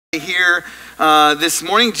Here this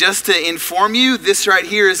morning, just to inform you, this right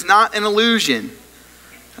here is not an illusion.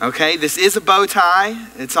 Okay, this is a bow tie.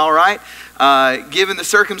 It's all right. Given the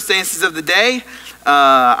circumstances of the day,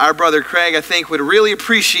 our brother Craig, I think, would really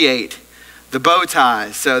appreciate the bow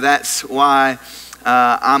tie. So that's why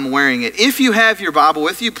I'm wearing it. If you have your Bible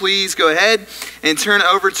with you, please go ahead and turn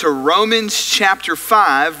over to Romans chapter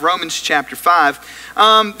 5. Romans chapter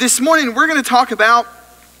 5. This morning, we're going to talk about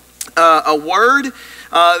a word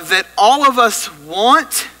that all of us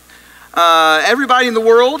want. Everybody in the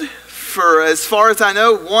world, for as far as I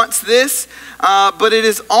know, wants this. But it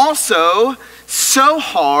is also so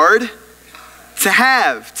hard to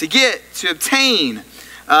have, to get, to obtain.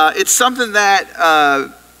 It's something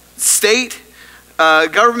that state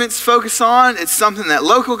governments focus on. It's something that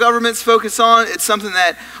local governments focus on. It's something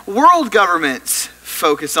that world governments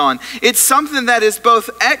focus on. It's something that is both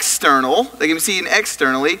external, they can be seen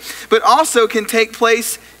externally, but also can take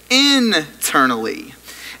place internally.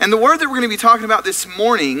 And the word that we're going to be talking about this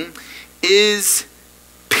morning is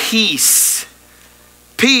peace.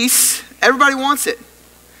 Peace, everybody wants it.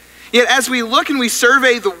 Yet as we look and we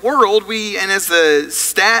survey the world, and as the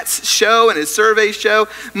stats show and as surveys show,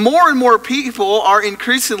 more and more people are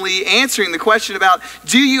increasingly answering the question about,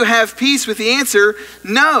 do you have peace, with the answer,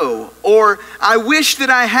 no. Or, I wish that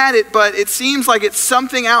I had it, but it seems like it's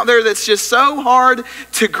something out there that's just so hard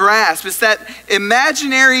to grasp. It's that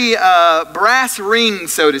imaginary brass ring,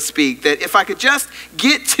 so to speak, that if I could just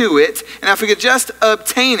get to it, and if I could just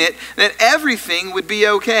obtain it, that everything would be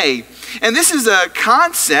okay. And this is a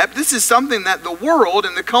concept, this is something that the world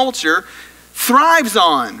and the culture thrives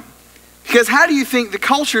on. Because how do you think the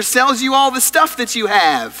culture sells you all the stuff that you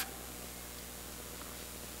have?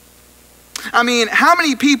 I mean, how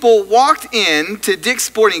many people walked in to Dick's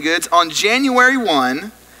Sporting Goods on January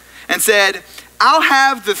 1 and said, "I'll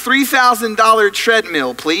have the $3,000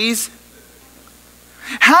 treadmill, please"?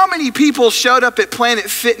 How many people showed up at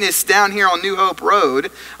Planet Fitness down here on New Hope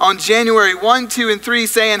Road on January 1, 2, and 3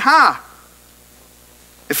 saying,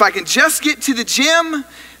 if I can just get to the gym,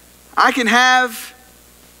 I can have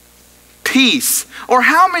peace? Or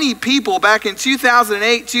how many people back in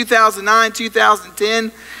 2008, 2009,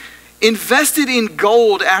 2010 invested in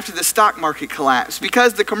gold after the stock market collapsed?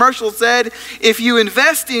 Because the commercial said, if you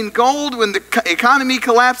invest in gold when the economy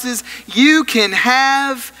collapses, you can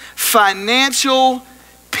have financial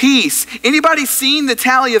peace. Anybody seen the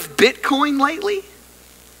tally of Bitcoin lately?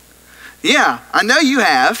 Yeah, I know you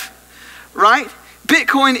have, right?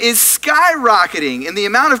 Bitcoin is skyrocketing in the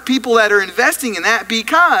amount of people that are investing in that,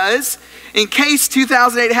 because in case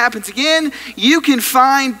 2008 happens again, you can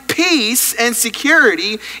find peace and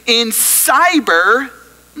security in cyber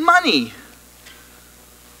money.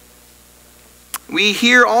 We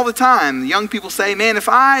hear all the time, young people say, man, if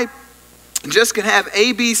I just could have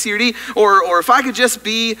A, B, C, or D, or if I could just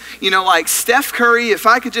be, like Steph Curry, if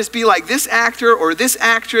I could just be like this actor or this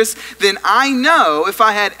actress, then I know if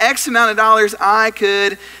I had X amount of dollars, I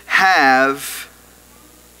could have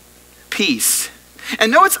peace.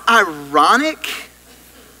 And know what's ironic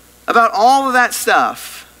about all of that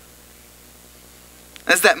stuff?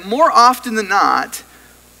 Is that more often than not,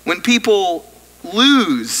 when people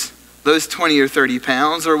lose those 20 or 30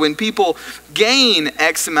 pounds, or when people gain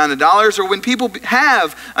X amount of dollars, or when people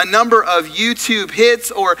have a number of YouTube hits,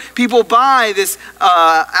 or people buy this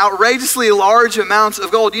outrageously large amounts of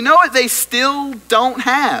gold, you know what they still don't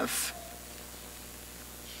have?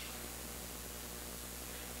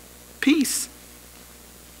 Peace.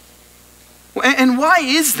 And why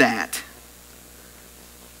is that?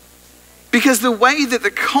 Because the way that the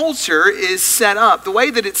culture is set up, the way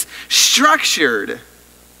that it's structured,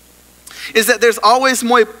 is that there's always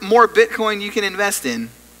more Bitcoin you can invest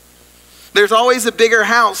in. There's always a bigger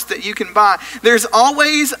house that you can buy. There's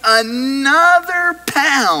always another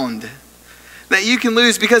pound that you can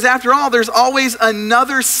lose, because after all, there's always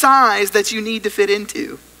another size that you need to fit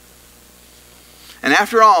into. And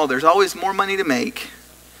after all, there's always more money to make.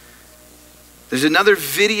 There's another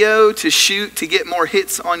video to shoot to get more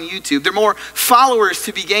hits on YouTube. There are more followers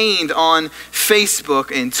to be gained on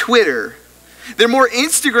Facebook and Twitter. There are more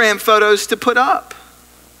Instagram photos to put up.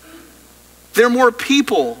 There are more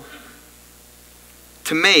people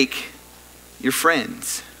to make your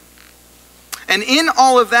friends. And in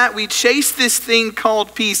all of that, we chase this thing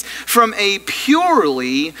called peace from a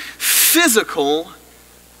purely physical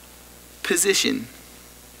position.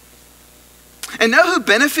 And know who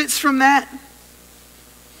benefits from that?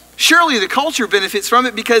 Surely the culture benefits from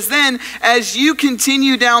it, because then as you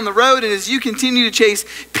continue down the road and as you continue to chase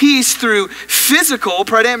peace through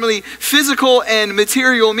primarily physical and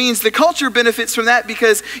material means, the culture benefits from that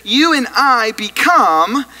because you and I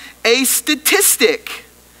become a statistic.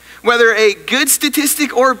 Whether a good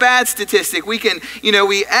statistic or a bad statistic, we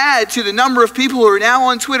add to the number of people who are now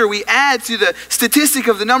on Twitter. We add to the statistic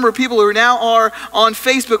of the number of people who now are on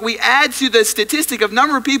Facebook. We add to the statistic of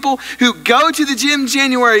number of people who go to the gym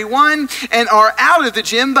January 1 and are out of the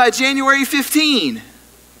gym by January 15.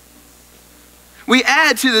 We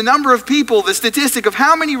add to the number of people the statistic of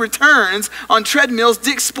how many returns on treadmills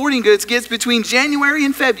Dick's Sporting Goods gets between January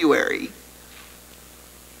and February.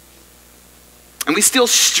 And we still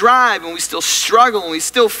strive and we still struggle and we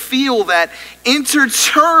still feel that inner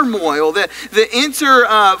turmoil, the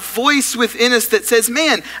inner voice within us that says,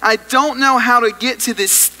 man, I don't know how to get to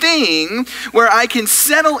this thing where I can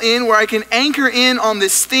settle in, where I can anchor in on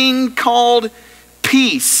this thing called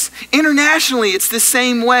peace. Internationally, it's the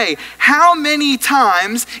same way. How many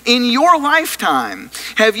times in your lifetime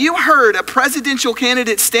have you heard a presidential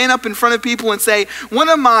candidate stand up in front of people and say, one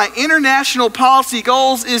of my international policy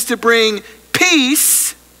goals is to bring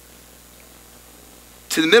peace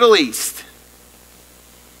to the Middle East?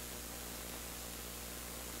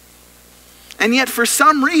 And yet for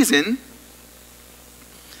some reason,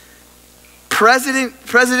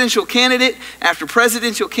 presidential candidate after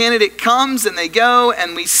presidential candidate comes and they go,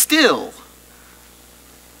 and we still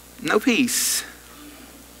no peace.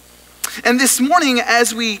 And this morning,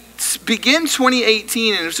 as we begin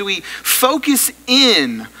 2018 and as we focus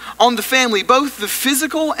in on the family, both the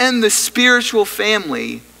physical and the spiritual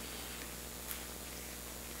family,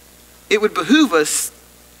 it would behoove us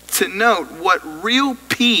to note what real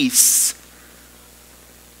peace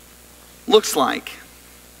looks like.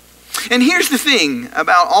 And here's the thing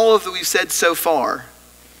about all of that we've said so far,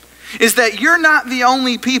 is that you're not the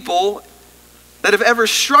only people that have ever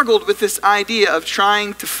struggled with this idea of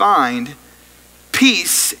trying to find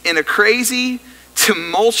peace in a crazy,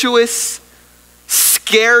 tumultuous,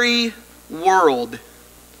 scary world.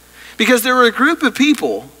 Because there were a group of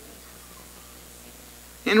people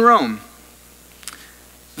in Rome,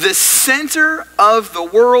 the center of the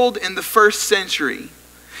world in the first century,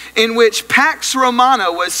 in which Pax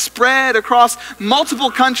Romana was spread across multiple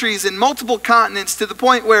countries and multiple continents to the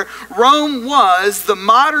point where Rome was the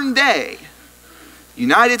modern day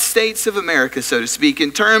United States of America, so to speak,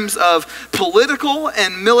 in terms of political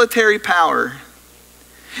and military power.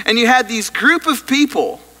 And you had these group of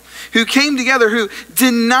people who came together who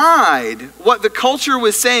denied what the culture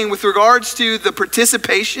was saying with regards to the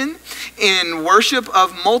participation in worship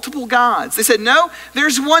of multiple gods. They said, no,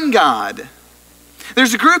 there's one God.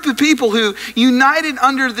 There's a group of people who united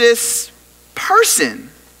under this person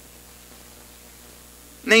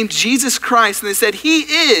named Jesus Christ, and they said he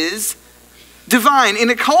is divine, in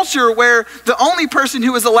a culture where the only person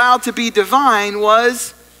who was allowed to be divine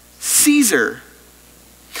was Caesar.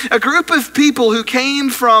 A group of people who came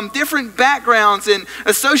from different backgrounds and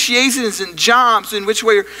associations and jobs, in which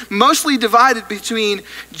were mostly divided between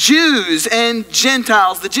Jews and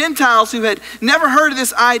Gentiles. The Gentiles who had never heard of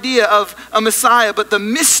this idea of a Messiah, but the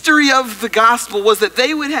mystery of the gospel was that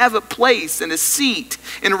they would have a place and a seat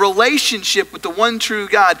in a relationship with the one true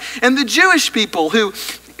God. And the Jewish people who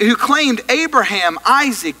claimed Abraham,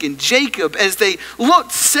 Isaac, and Jacob as they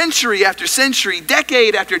looked century after century,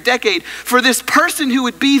 decade after decade, for this person who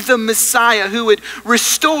would be the Messiah, who would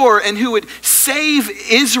restore and who would save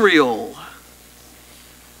Israel.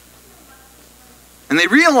 And they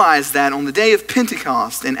realized that on the day of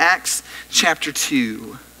Pentecost in Acts chapter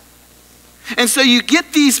 2. And so you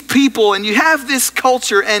get these people and you have this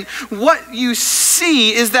culture, and what you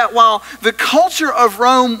see is that while the culture of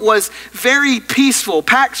Rome was very peaceful,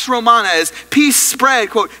 Pax Romana, as peace spread,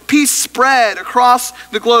 quote, peace spread across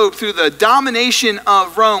the globe through the domination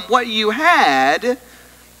of Rome, what you had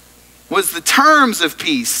was the terms of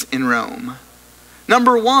peace in Rome.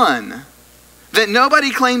 Number one, that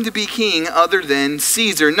nobody claimed to be king other than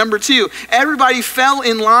Caesar. Number two, everybody fell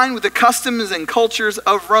in line with the customs and cultures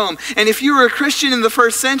of Rome. And if you were a Christian in the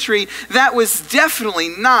first century, that was definitely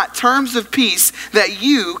not terms of peace that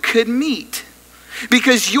you could meet.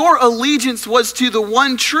 Because your allegiance was to the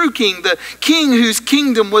one true king, the king whose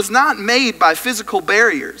kingdom was not made by physical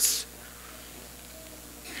barriers,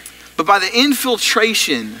 but by the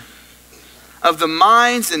infiltration of the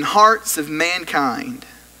minds and hearts of mankind.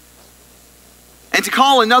 And to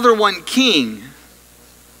call another one king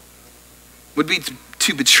would be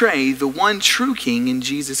to betray the one true king in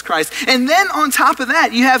Jesus Christ. And then on top of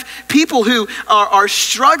that, you have people who are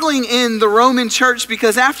struggling in the Roman church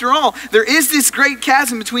because after all, there is this great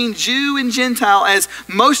chasm between Jew and Gentile, as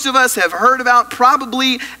most of us have heard about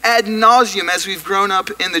probably ad nauseum as we've grown up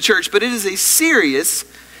in the church. But it is a serious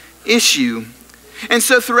issue. And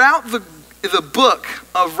so throughout the book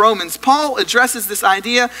of Romans, Paul addresses this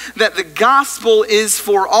idea that the gospel is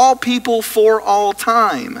for all people for all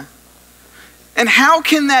time. And how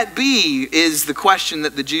can that be is the question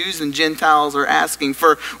that the Jews and Gentiles are asking.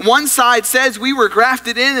 For one side says we were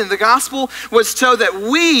grafted in and the gospel was so that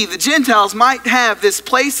we, the Gentiles, might have this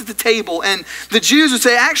place at the table. And the Jews would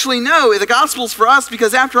say, actually, no, the gospel's for us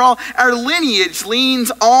because after all, our lineage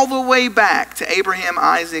leans all the way back to Abraham,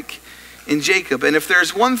 Isaac, and Jacob. And if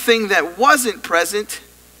there's one thing that wasn't present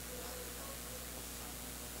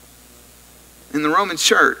in the Roman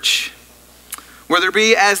church, whether it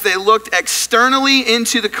be as they looked externally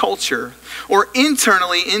into the culture or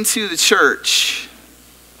internally into the church,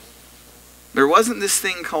 there wasn't this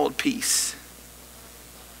thing called peace.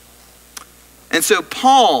 And so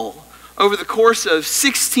Paul, over the course of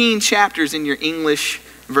 16 chapters in your English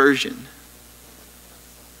version,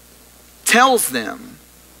 tells them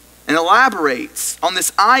and elaborates on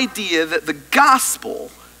this idea that the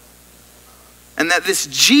gospel and that this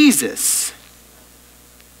Jesus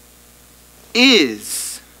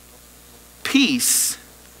is peace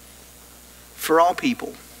for all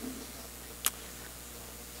people.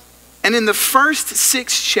 And in the first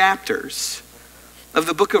 6 chapters of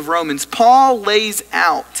the book of Romans, Paul lays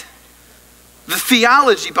out the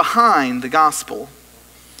theology behind the gospel.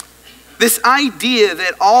 This idea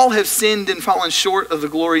that all have sinned and fallen short of the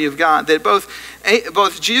glory of God, that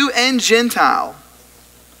both Jew and Gentile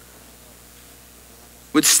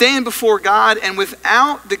would stand before God and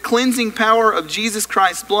without the cleansing power of Jesus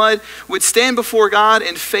Christ's blood would stand before God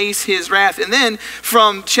and face his wrath. And then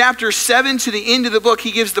from chapter 7 to the end of the book,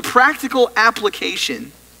 he gives the practical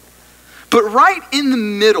application. But right in the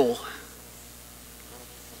middle,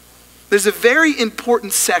 there's a very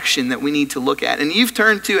important section that we need to look at. And you've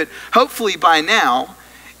turned to it, hopefully by now,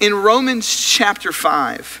 in Romans chapter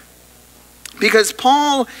 5. Because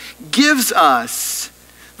Paul gives us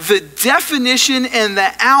the definition and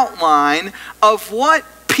the outline of what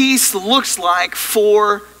peace looks like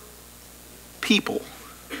for people.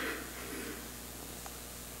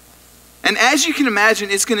 And as you can imagine,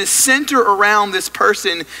 it's going to center around this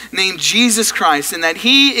person named Jesus Christ, and that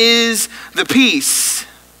he is the peace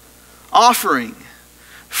offering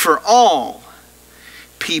for all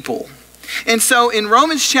people. And so in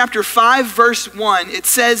Romans chapter 5 verse 1, it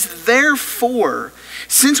says, therefore,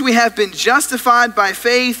 since we have been justified by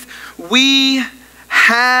faith, we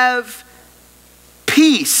have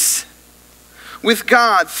peace with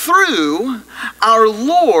God through our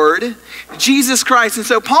Lord Jesus Christ. And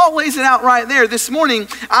so Paul lays it out right there. This morning,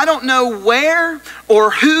 I don't know where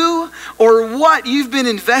or who or what you've been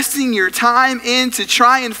investing your time in to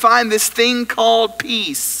try and find this thing called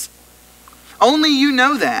peace. Only you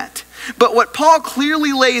know that. But what Paul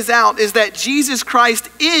clearly lays out is that Jesus Christ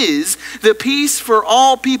is the peace for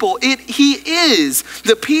all people. He is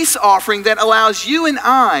the peace offering that allows you and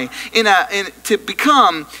I to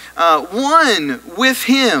become one with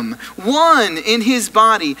him, one in his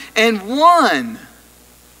body, and one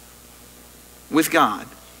with God.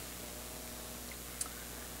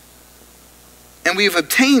 And we've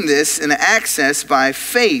obtained this and access by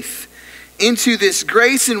faith into this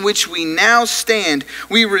grace in which we now stand.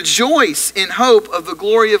 We rejoice in hope of the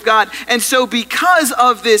glory of God. And so because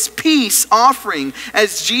of this peace offering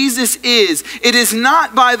as Jesus is, it is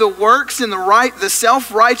not by the works and the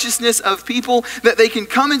self-righteousness of people that they can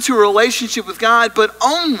come into a relationship with God, but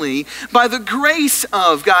only by the grace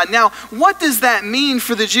of God. Now, what does that mean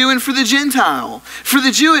for the Jew and for the Gentile? For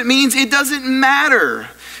the Jew, it means it doesn't matter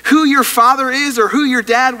who your father is or who your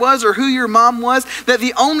dad was or who your mom was, that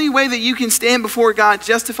the only way that you can stand before God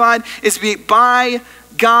justified is by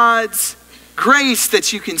God's grace,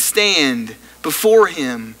 that you can stand before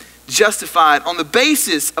him justified on the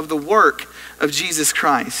basis of the work of Jesus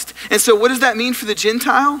Christ. And so what does that mean for the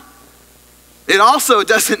Gentile? It also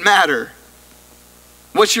doesn't matter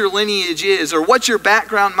what your lineage is or what your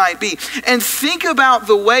background might be. And think about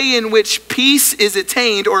the way in which peace is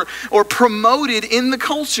attained or promoted in the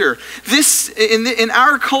culture. In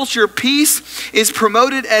our culture, peace is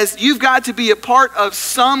promoted as you've got to be a part of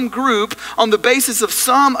some group on the basis of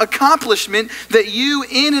some accomplishment that you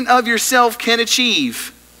in and of yourself can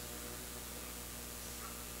achieve.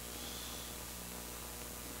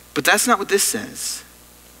 But that's not what this says.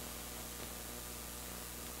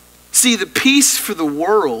 See, the peace for the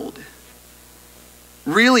world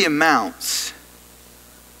really amounts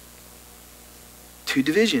to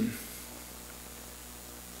division.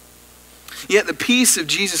 Yet the peace of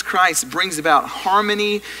Jesus Christ brings about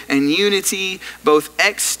harmony and unity, both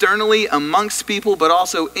externally amongst people, but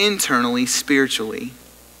also internally, spiritually.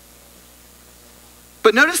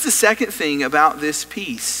 But notice the second thing about this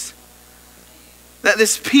peace. That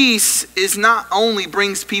this peace is not only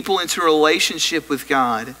brings people into a relationship with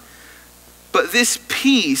God, but this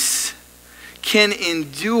peace can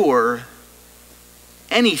endure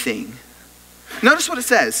anything. Notice what it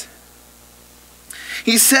says.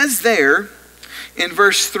 He says there in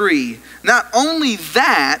verse 3, not only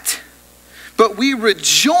that, but we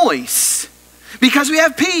rejoice because we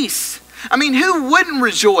have peace. I mean, who wouldn't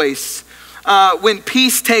rejoice when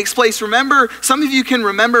peace takes place? Remember, some of you can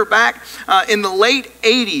remember back in the late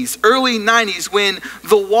 80s, early 90s, when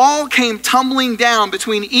the wall came tumbling down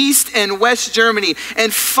between East and West Germany.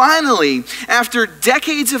 And finally, after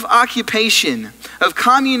decades of occupation, of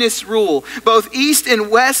communist rule, both East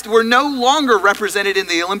and West were no longer represented in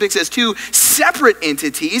the Olympics as two separate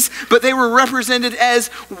entities, but they were represented as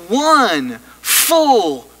one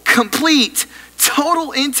full, complete,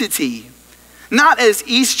 total entity. Not as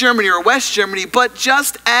East Germany or West Germany, but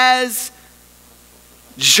just as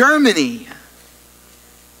Germany.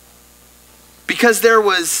 Because there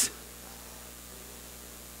was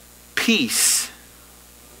peace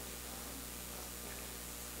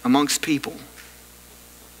amongst people.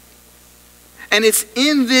 And it's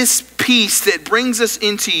in this peace that brings us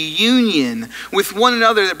into union with one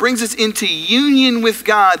another, that brings us into union with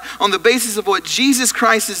God on the basis of what Jesus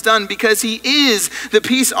Christ has done, because he is the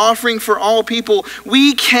peace offering for all people.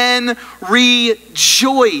 We can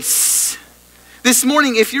rejoice. This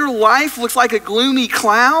morning, if your life looks like a gloomy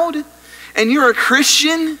cloud and you're a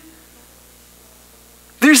Christian,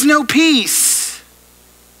 there's no peace.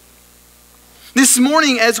 This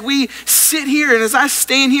morning, as we sit here and as I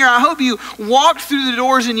stand here, I hope you walked through the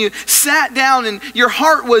doors and you sat down and your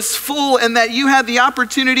heart was full, and that you had the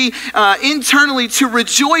opportunity internally to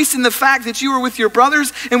rejoice in the fact that you were with your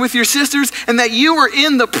brothers and with your sisters, and that you were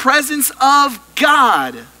in the presence of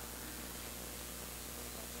God.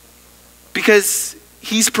 Because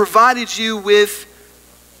he's provided you with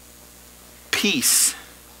peace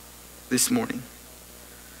this morning.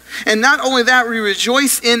 And not only that, we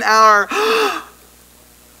rejoice in our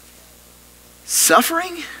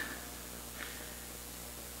suffering.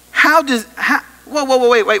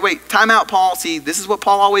 Wait. Time out, Paul. See, this is what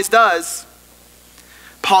Paul always does.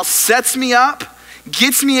 Paul sets me up,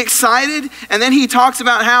 gets me excited, and then he talks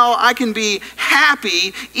about how I can be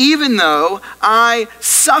happy even though I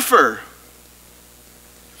suffer.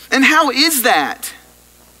 And how is that?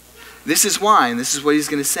 This is why, and this is what he's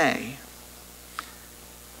going to say.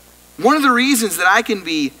 One of the reasons that I can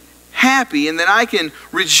be happy and that I can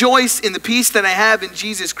rejoice in the peace that I have in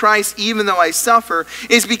Jesus Christ even though I suffer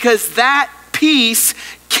is because that peace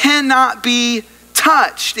cannot be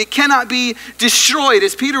touched. It cannot be destroyed.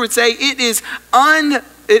 As Peter would say, it is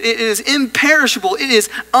imperishable. It is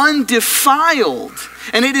undefiled.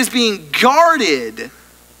 And it is being guarded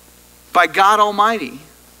by God Almighty.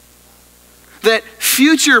 That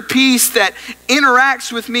future peace that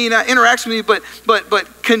interacts with me, not interacts with me,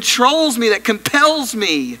 but controls me, that compels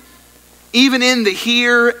me, even in the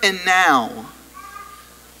here and now.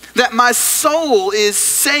 That my soul is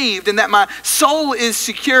saved and that my soul is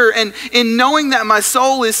secure. And in knowing that my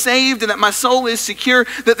soul is saved and that my soul is secure,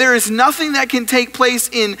 that there is nothing that can take place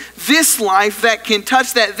in this life that can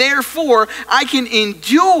touch that. Therefore, I can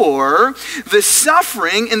endure the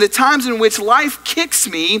suffering in the times in which life kicks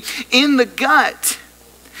me in the gut.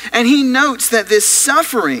 And he notes that this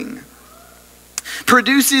suffering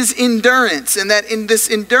produces endurance, and that in this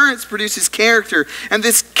endurance produces character, and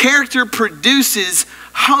this character produces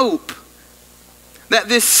hope. That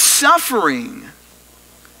this suffering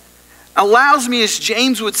allows me, as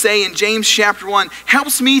James would say in James chapter 1,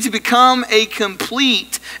 helps me to become a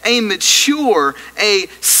complete, a mature, a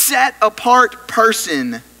set apart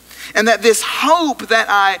person. And that this hope that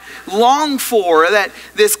I long for, that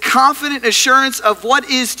this confident assurance of what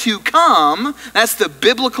is to come, that's the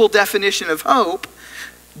biblical definition of hope,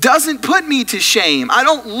 doesn't put me to shame. I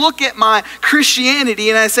don't look at my Christianity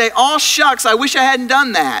and I say, oh shucks, I wish I hadn't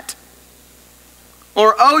done that.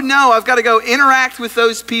 Or, oh no, I've got to go interact with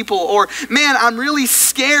those people. Or, man, I'm really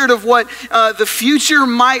scared of what the future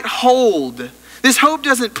might hold. This hope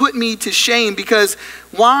doesn't put me to shame because,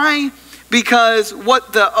 why? Because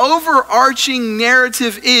what the overarching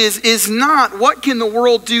narrative is not what can the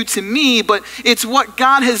world do to me, but it's what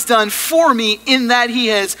God has done for me, in that he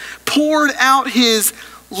has poured out his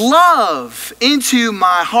love into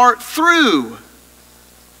my heart through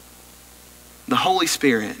the Holy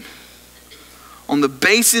Spirit, on the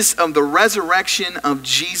basis of the resurrection of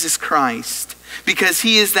Jesus Christ, because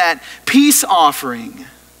he is that peace offering.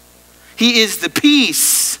 He is the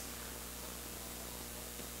peace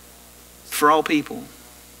for all people.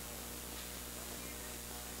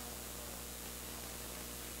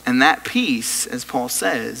 And that peace, as Paul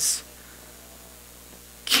says,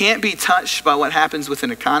 can't be touched by what happens with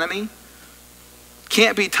an economy,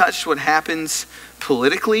 can't be touched what happens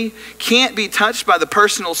politically, can't be touched by the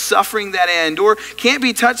personal suffering that I endure, can't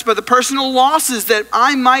be touched by the personal losses that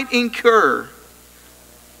I might incur.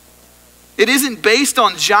 It isn't based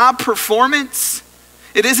on job performance.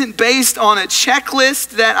 It isn't based on a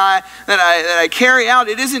checklist that I carry out.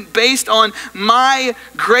 It isn't based on my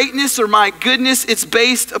greatness or my goodness. It's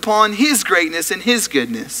based upon his greatness and his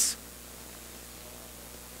goodness.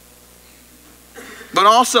 But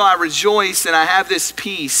also I rejoice and I have this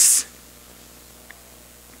peace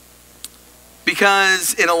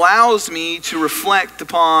because it allows me to reflect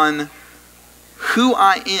upon who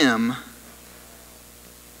I am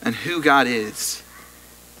and who God is.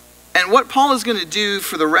 And what Paul is going to do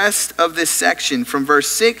for the rest of this section from verse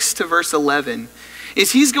 6 to verse 11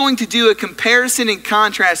 is he's going to do a comparison and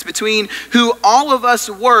contrast between who all of us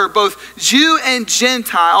were, both Jew and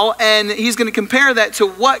Gentile, and he's going to compare that to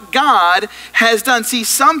what God has done. See,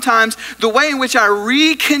 sometimes the way in which I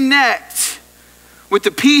reconnect with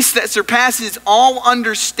the peace that surpasses all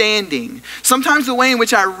understanding, sometimes the way in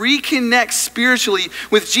which I reconnect spiritually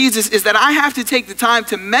with Jesus is that I have to take the time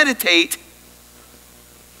to meditate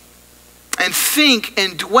and think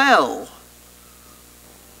and dwell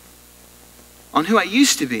on who I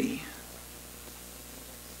used to be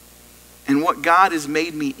and what God has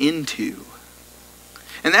made me into.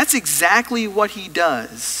 And that's exactly what he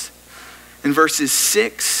does in verses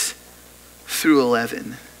 6 through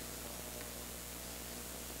 11.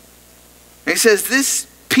 And he says, this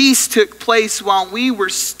peace took place while we were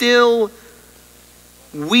still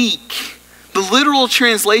weak. The literal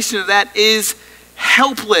translation of that is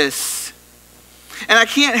helpless. And I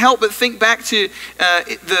can't help but think back to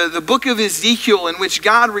the book of Ezekiel, in which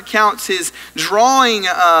God recounts his drawing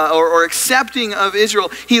or accepting of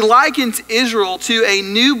Israel. He likens Israel to a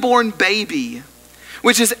newborn baby,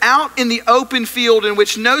 which is out in the open field in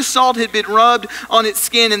which no salt had been rubbed on its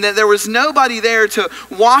skin, and that there was nobody there to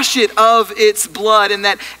wash it of its blood, and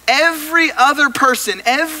that every other person,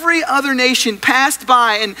 every other nation passed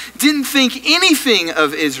by and didn't think anything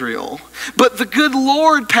of Israel. But the good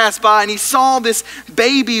Lord passed by and he saw this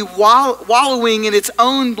baby wallowing in its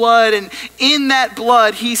own blood, and in that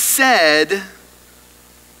blood he said,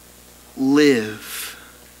 live.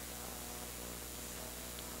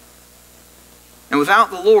 And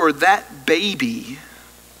without the Lord, that baby,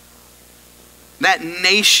 that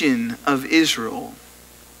nation of Israel,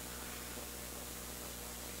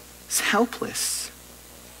 is helpless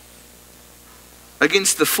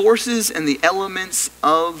against the forces and the elements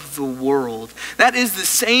of the world. That is the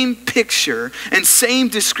same picture and same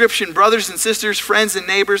description, brothers and sisters, friends and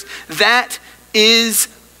neighbors. That is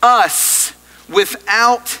us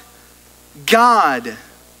without God.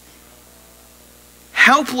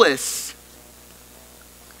 Helpless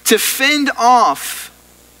to fend off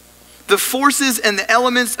the forces and the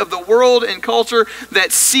elements of the world and culture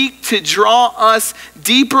that seek to draw us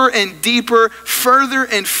deeper and deeper, further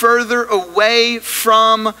and further away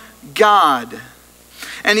from God.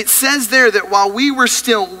 And it says there that while we were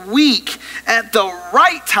still weak, at the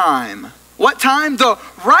right time, what time? The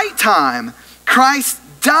right time, Christ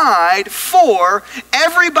died for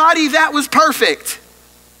everybody that was perfect.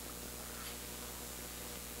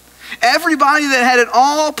 Everybody that had it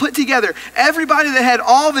all put together. Everybody that had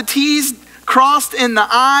all the T's crossed and the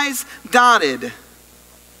I's dotted.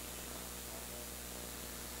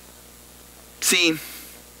 See,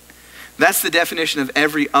 that's the definition of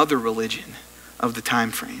every other religion of the time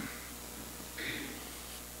frame.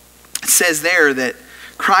 It says there that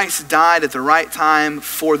Christ died at the right time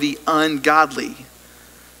for the ungodly.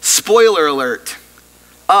 Spoiler alert,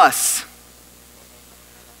 us.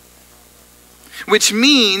 Which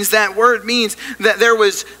means, that word means that there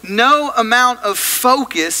was no amount of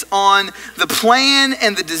focus on the plan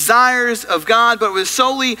and the desires of God, but it was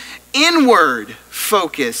solely inward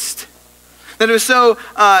focused. That it was so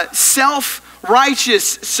self-righteous,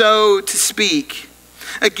 so to speak,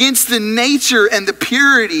 against the nature and the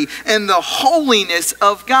purity and the holiness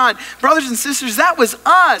of God. Brothers and sisters, that was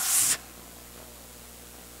us.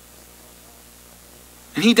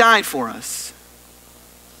 And he died for us.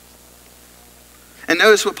 And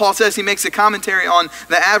notice what Paul says. He makes a commentary on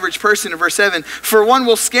the average person in verse 7. For one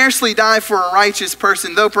will scarcely die for a righteous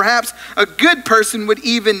person, though perhaps a good person would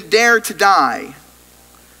even dare to die.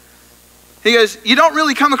 He goes, you don't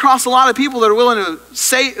really come across a lot of people that are willing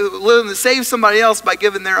to save somebody else by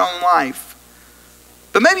giving their own life.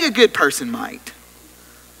 But maybe a good person might.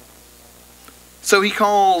 So he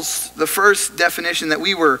calls the first definition that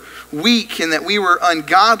we were weak and that we were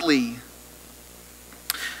ungodly.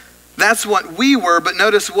 That's what we were, but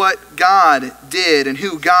notice what God did and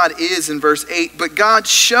who God is in verse 8. But God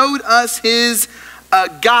showed us his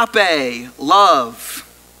agape love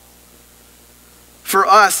for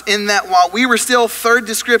us in that while we were still, third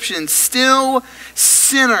description, still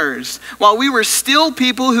sinners, while we were still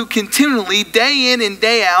people who continually, day in and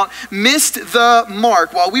day out, missed the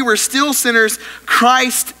mark, while we were still sinners,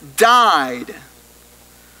 Christ died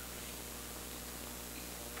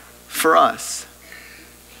for us.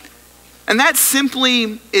 And that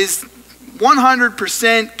simply is 100%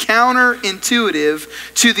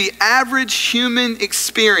 counterintuitive to the average human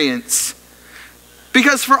experience.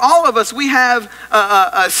 Because for all of us, we have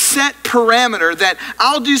a set parameter that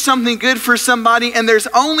I'll do something good for somebody and there's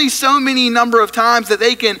only so many number of times that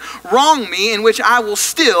they can wrong me in which I will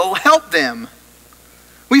still help them.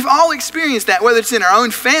 We've all experienced that, whether it's in our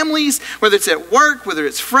own families, whether it's at work, whether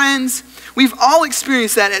it's friends. We've all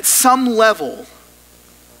experienced that at some level.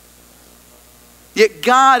 Yet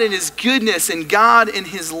God in his goodness and God in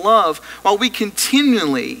his love, while we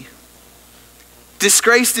continually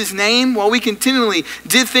disgraced his name, while we continually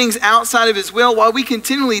did things outside of his will, while we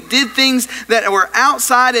continually did things that were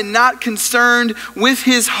outside and not concerned with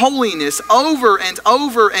his holiness over and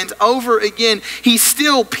over and over again, he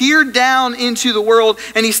still peered down into the world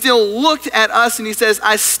and he still looked at us and he says,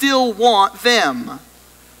 I still want them.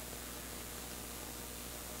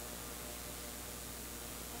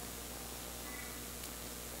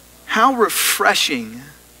 How refreshing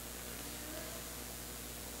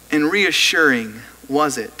and reassuring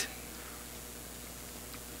was it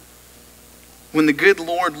when the good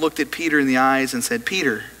Lord looked at Peter in the eyes and said,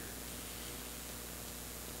 Peter,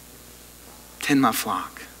 tend my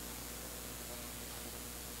flock.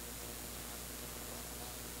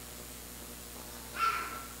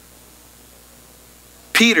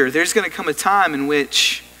 Peter, there's going to come a time in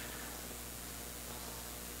which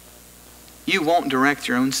you won't direct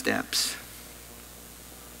your own steps.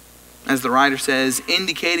 As the writer says,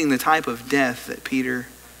 indicating the type of death that Peter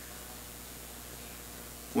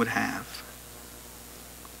would have.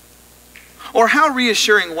 Or how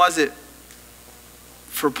reassuring was it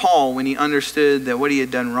for Paul when he understood that what he had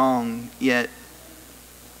done wrong, yet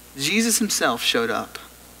Jesus himself showed up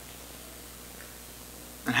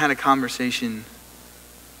and had a conversation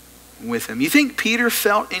with him. You think Peter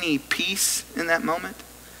felt any peace in that moment?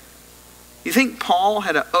 You think Paul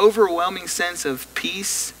had an overwhelming sense of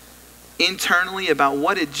peace internally about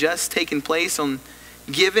what had just taken place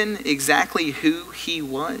given exactly who he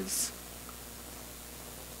was?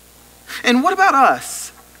 And what about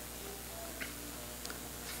us?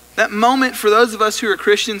 That moment for those of us who are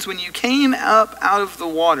Christians when you came up out of the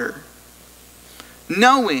water,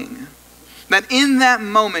 knowing that in that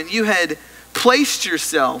moment you had placed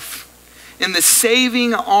yourself in the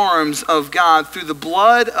saving arms of God through the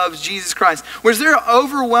blood of Jesus Christ. Was there an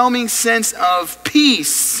overwhelming sense of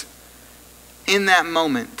peace in that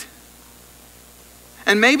moment?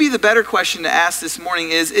 And maybe the better question to ask this morning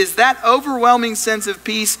is that overwhelming sense of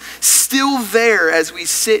peace still there as we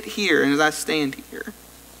sit here and as I stand here?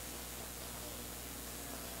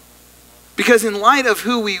 Because in light of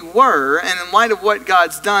who we were and in light of what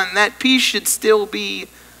God's done, that peace should still be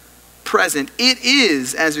present. It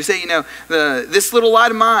is, as we say, this little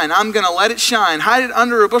light of mine, I'm going to let it shine. Hide it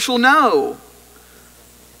under a bushel? No.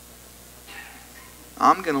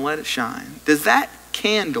 I'm going to let it shine. Does that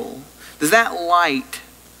candle, does that light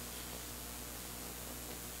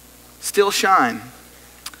still shine?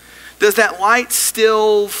 Does that light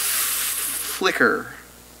still flicker?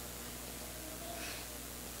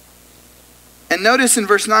 And notice in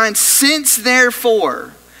verse 9, since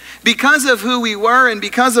therefore, because of who we were and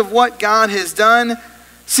because of what God has done,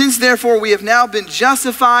 since therefore we have now been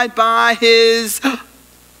justified by his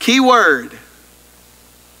key word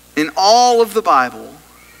in all of the Bible,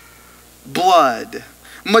 blood,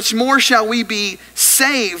 much more shall we be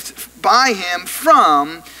saved by him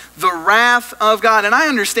from the wrath of God. And I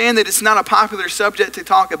understand that it's not a popular subject to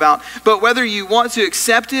talk about, but whether you want to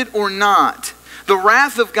accept it or not, the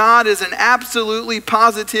wrath of God is an absolutely,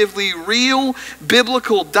 positively real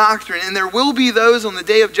biblical doctrine. And there will be those on the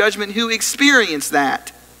day of judgment who experience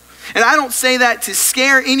that. And I don't say that to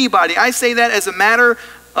scare anybody. I say that as a matter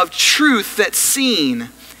of truth that's seen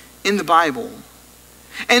in the Bible.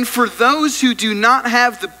 And for those who do not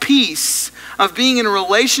have the peace of being in a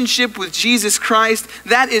relationship with Jesus Christ,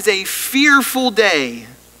 that is a fearful day.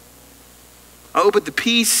 Oh, but the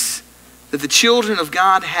peace that the children of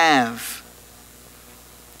God have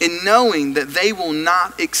in knowing that they will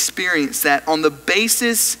not experience that on the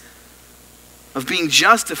basis of being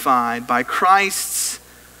justified by Christ's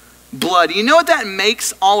blood. You know what that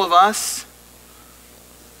makes all of us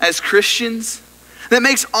as Christians? That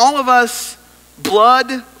makes all of us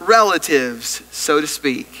blood relatives, so to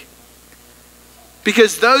speak.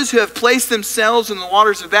 Because those who have placed themselves in the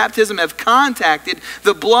waters of baptism have contacted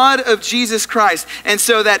the blood of Jesus Christ. And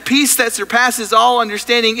so that peace that surpasses all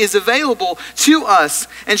understanding is available to us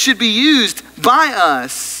and should be used by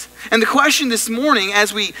us. And the question this morning,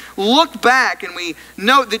 as we look back and we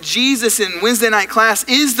note that Jesus in Wednesday night class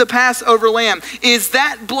is the Passover lamb, is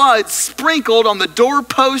that blood sprinkled on the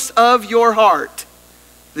doorpost of your heart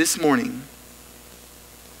this morning?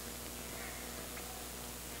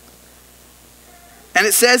 And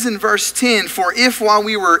it says in verse 10, for if while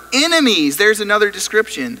we were enemies, there's another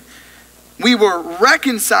description, we were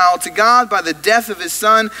reconciled to God by the death of his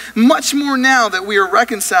Son, much more now that we are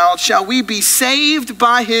reconciled, shall we be saved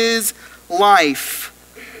by his life.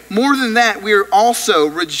 More than that, we are also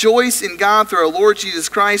rejoice in God through our Lord Jesus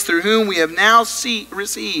Christ, through whom we have now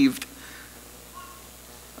received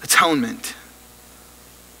atonement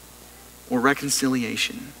or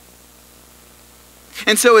reconciliation.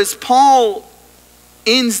 And so as Paul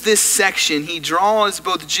ends this section, he draws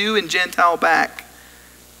both Jew and Gentile back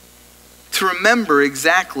to remember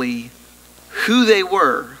exactly who they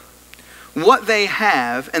were, what they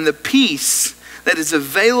have, and the peace that is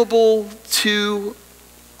available to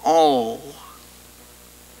all.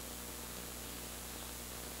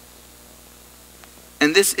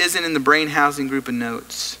 And this isn't in the brain housing group of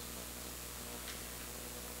notes.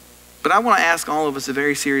 But I want to ask all of us a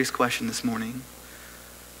very serious question this morning.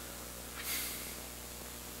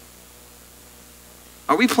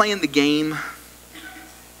 Are we playing the game?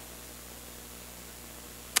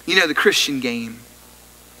 You know, the Christian game.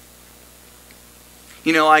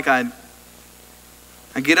 You know, like I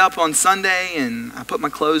get up on Sunday and I put my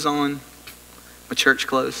clothes on, my church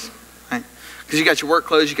clothes, right? Because you got your work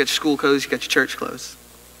clothes, you got your school clothes, you got your church clothes.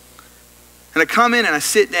 And I come in and I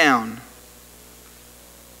sit down.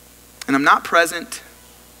 And I'm not present.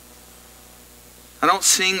 I don't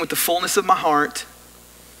sing with the fullness of my heart.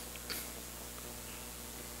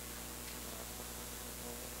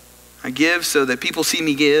 I give so that people see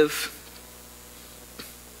me give.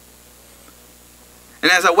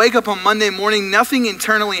 And as I wake up on Monday morning, nothing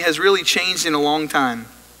internally has really changed in a long time.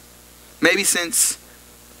 Maybe since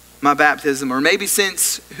my baptism, or maybe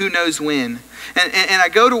since who knows when. And I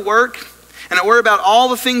go to work, and I worry about all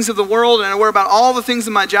the things of the world, and I worry about all the things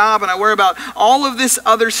of my job, and I worry about all of this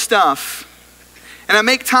other stuff. And I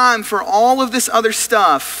make time for all of this other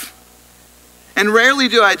stuff. And rarely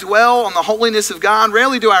do I dwell on the holiness of God.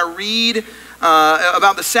 Rarely do I read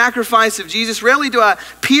about the sacrifice of Jesus. Rarely do I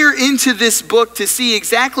peer into this book to see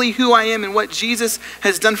exactly who I am and what Jesus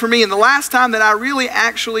has done for me. And the last time that I really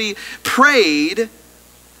actually prayed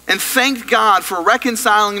and thanked God for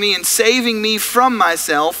reconciling me and saving me from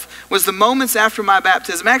myself was the moments after my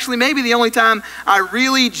baptism. Actually, maybe the only time I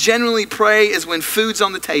really genuinely pray is when food's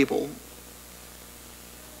on the table.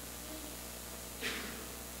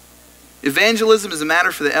 Evangelism is a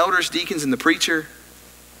matter for the elders, deacons, and the preacher.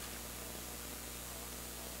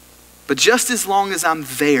 But just as long as I'm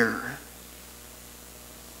there,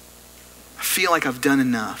 I feel like I've done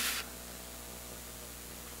enough.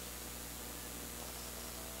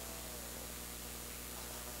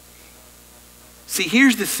 See,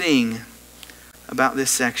 here's the thing about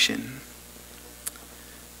this section,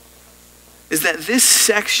 is that this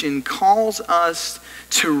section calls us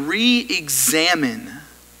to re-examine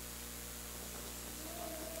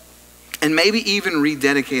and maybe even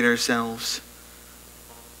rededicate ourselves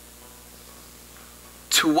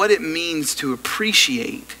to what it means to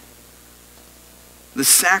appreciate the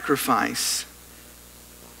sacrifice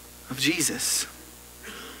of Jesus.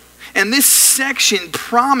 And this section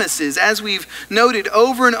promises, as we've noted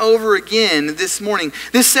over and over again this morning,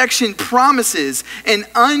 this section promises an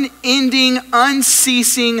unending,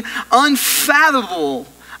 unceasing, unfathomable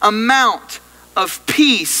amount of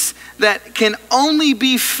peace that can only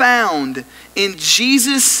be found in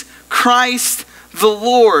Jesus Christ the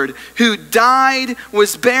Lord, who died,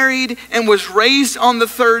 was buried, and was raised on the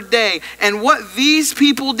third day. And what these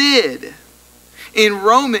people did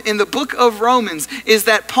in the book of Romans is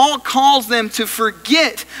that Paul calls them to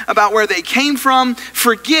forget about where they came from,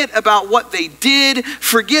 forget about what they did,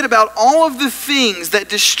 forget about all of the things that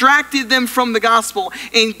distracted them from the gospel,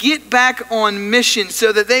 and get back on mission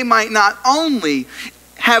so that they might not only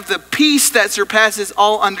have the peace that surpasses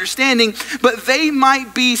all understanding, but they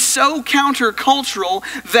might be so countercultural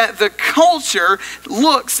that the culture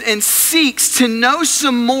looks and seeks to know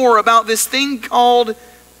some more about this thing called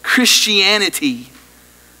Christianity.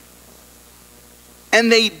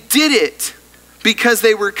 And they did it because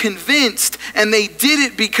they were convinced, and they did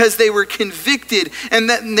it because they were convicted, and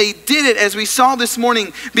that they did it, as we saw this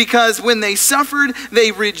morning, because when they suffered,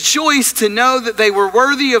 they rejoiced to know that they were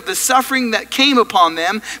worthy of the suffering that came upon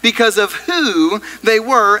them because of who they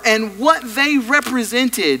were and what they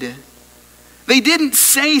represented. They didn't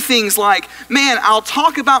say things like, man, I'll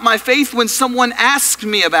talk about my faith when someone asks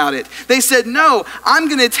me about it. They said, no, I'm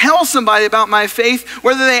going to tell somebody about my faith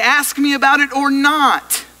whether they ask me about it or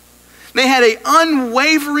not. They had an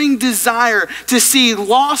unwavering desire to see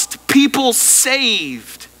lost people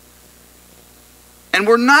saved. And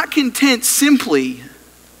were not content simply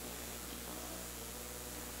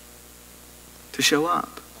to show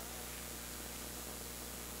up.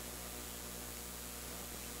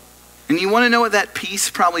 And you want to know what that peace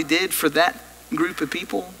probably did for that group of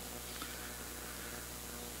people?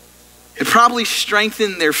 It probably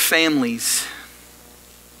strengthened their families.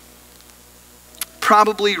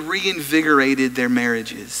 Probably reinvigorated their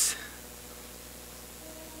marriages.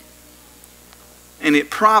 And it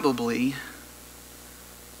probably,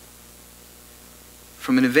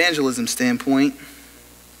 from an evangelism standpoint,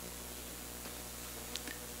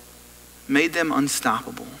 made them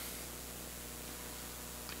unstoppable.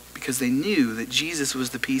 Because they knew that Jesus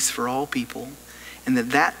was the peace for all people, and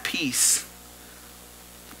that peace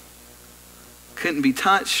couldn't be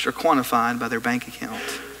touched or quantified by their bank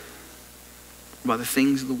account, or by the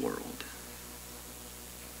things of the world.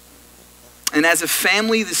 And as a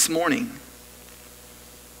family this morning,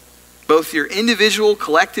 both your individual,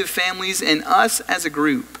 collective families and us as a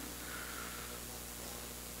group,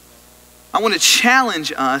 I want to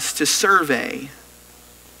challenge us to survey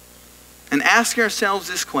and ask ourselves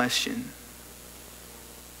this question.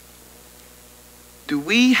 Do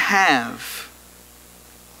we have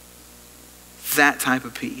that type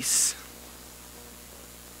of peace?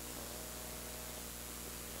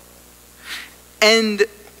 And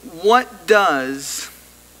what does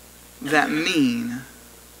that mean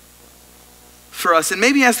for us? And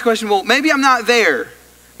maybe ask the question, well, maybe I'm not there.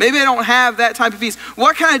 Maybe I don't have that type of peace.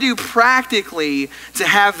 What can I do practically to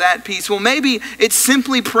have that peace? Well, maybe it's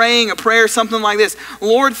simply praying a prayer, something like this.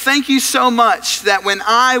 Lord, thank you so much that when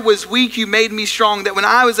I was weak, you made me strong. That when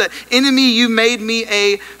I was an enemy, you made me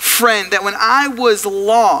a friend. That when I was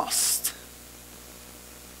lost,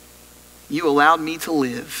 you allowed me to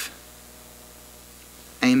live.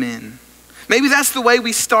 Amen. Maybe that's the way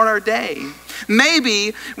we start our day.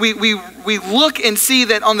 Maybe we look and see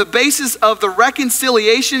that on the basis of the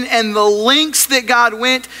reconciliation and the lengths that God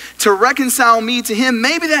went to reconcile me to him,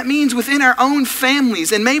 maybe that means within our own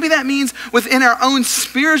families, and maybe that means within our own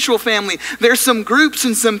spiritual family. There's some groups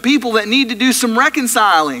and some people that need to do some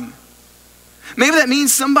reconciling. Maybe that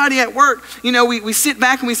means somebody at work, we sit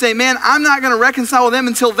back and we say, man, I'm not going to reconcile with them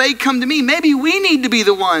until they come to me. Maybe we need to be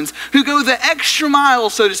the ones who go the extra mile,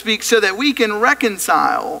 so to speak, so that we can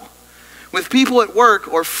reconcile with people at work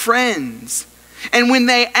or friends. And when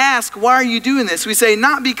they ask, why are you doing this? We say,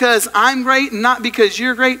 not because I'm great and not because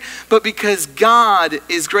you're great, but because God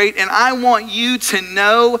is great. And I want you to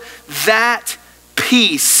know that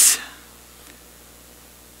peace.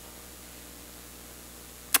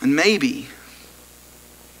 And maybe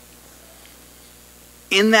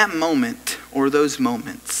in that moment or those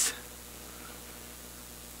moments,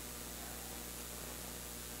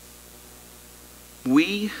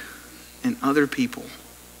 we and other people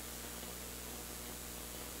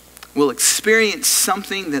will experience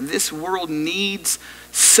something that this world needs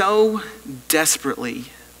so desperately.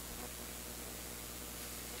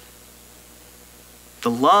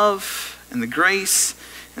 The love and the grace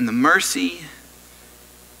and the mercy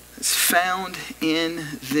that's found in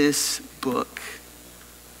this book.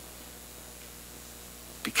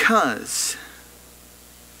 Because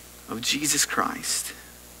of Jesus Christ,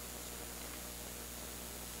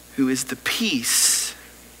 who is the peace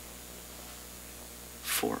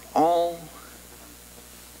for all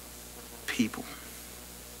people.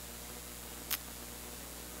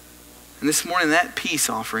 And this morning, that peace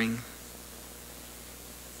offering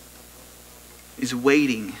is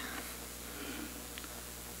waiting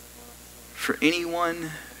for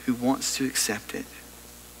anyone who wants to accept it.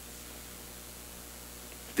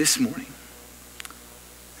 this morning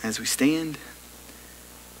as we stand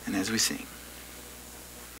and as we sing.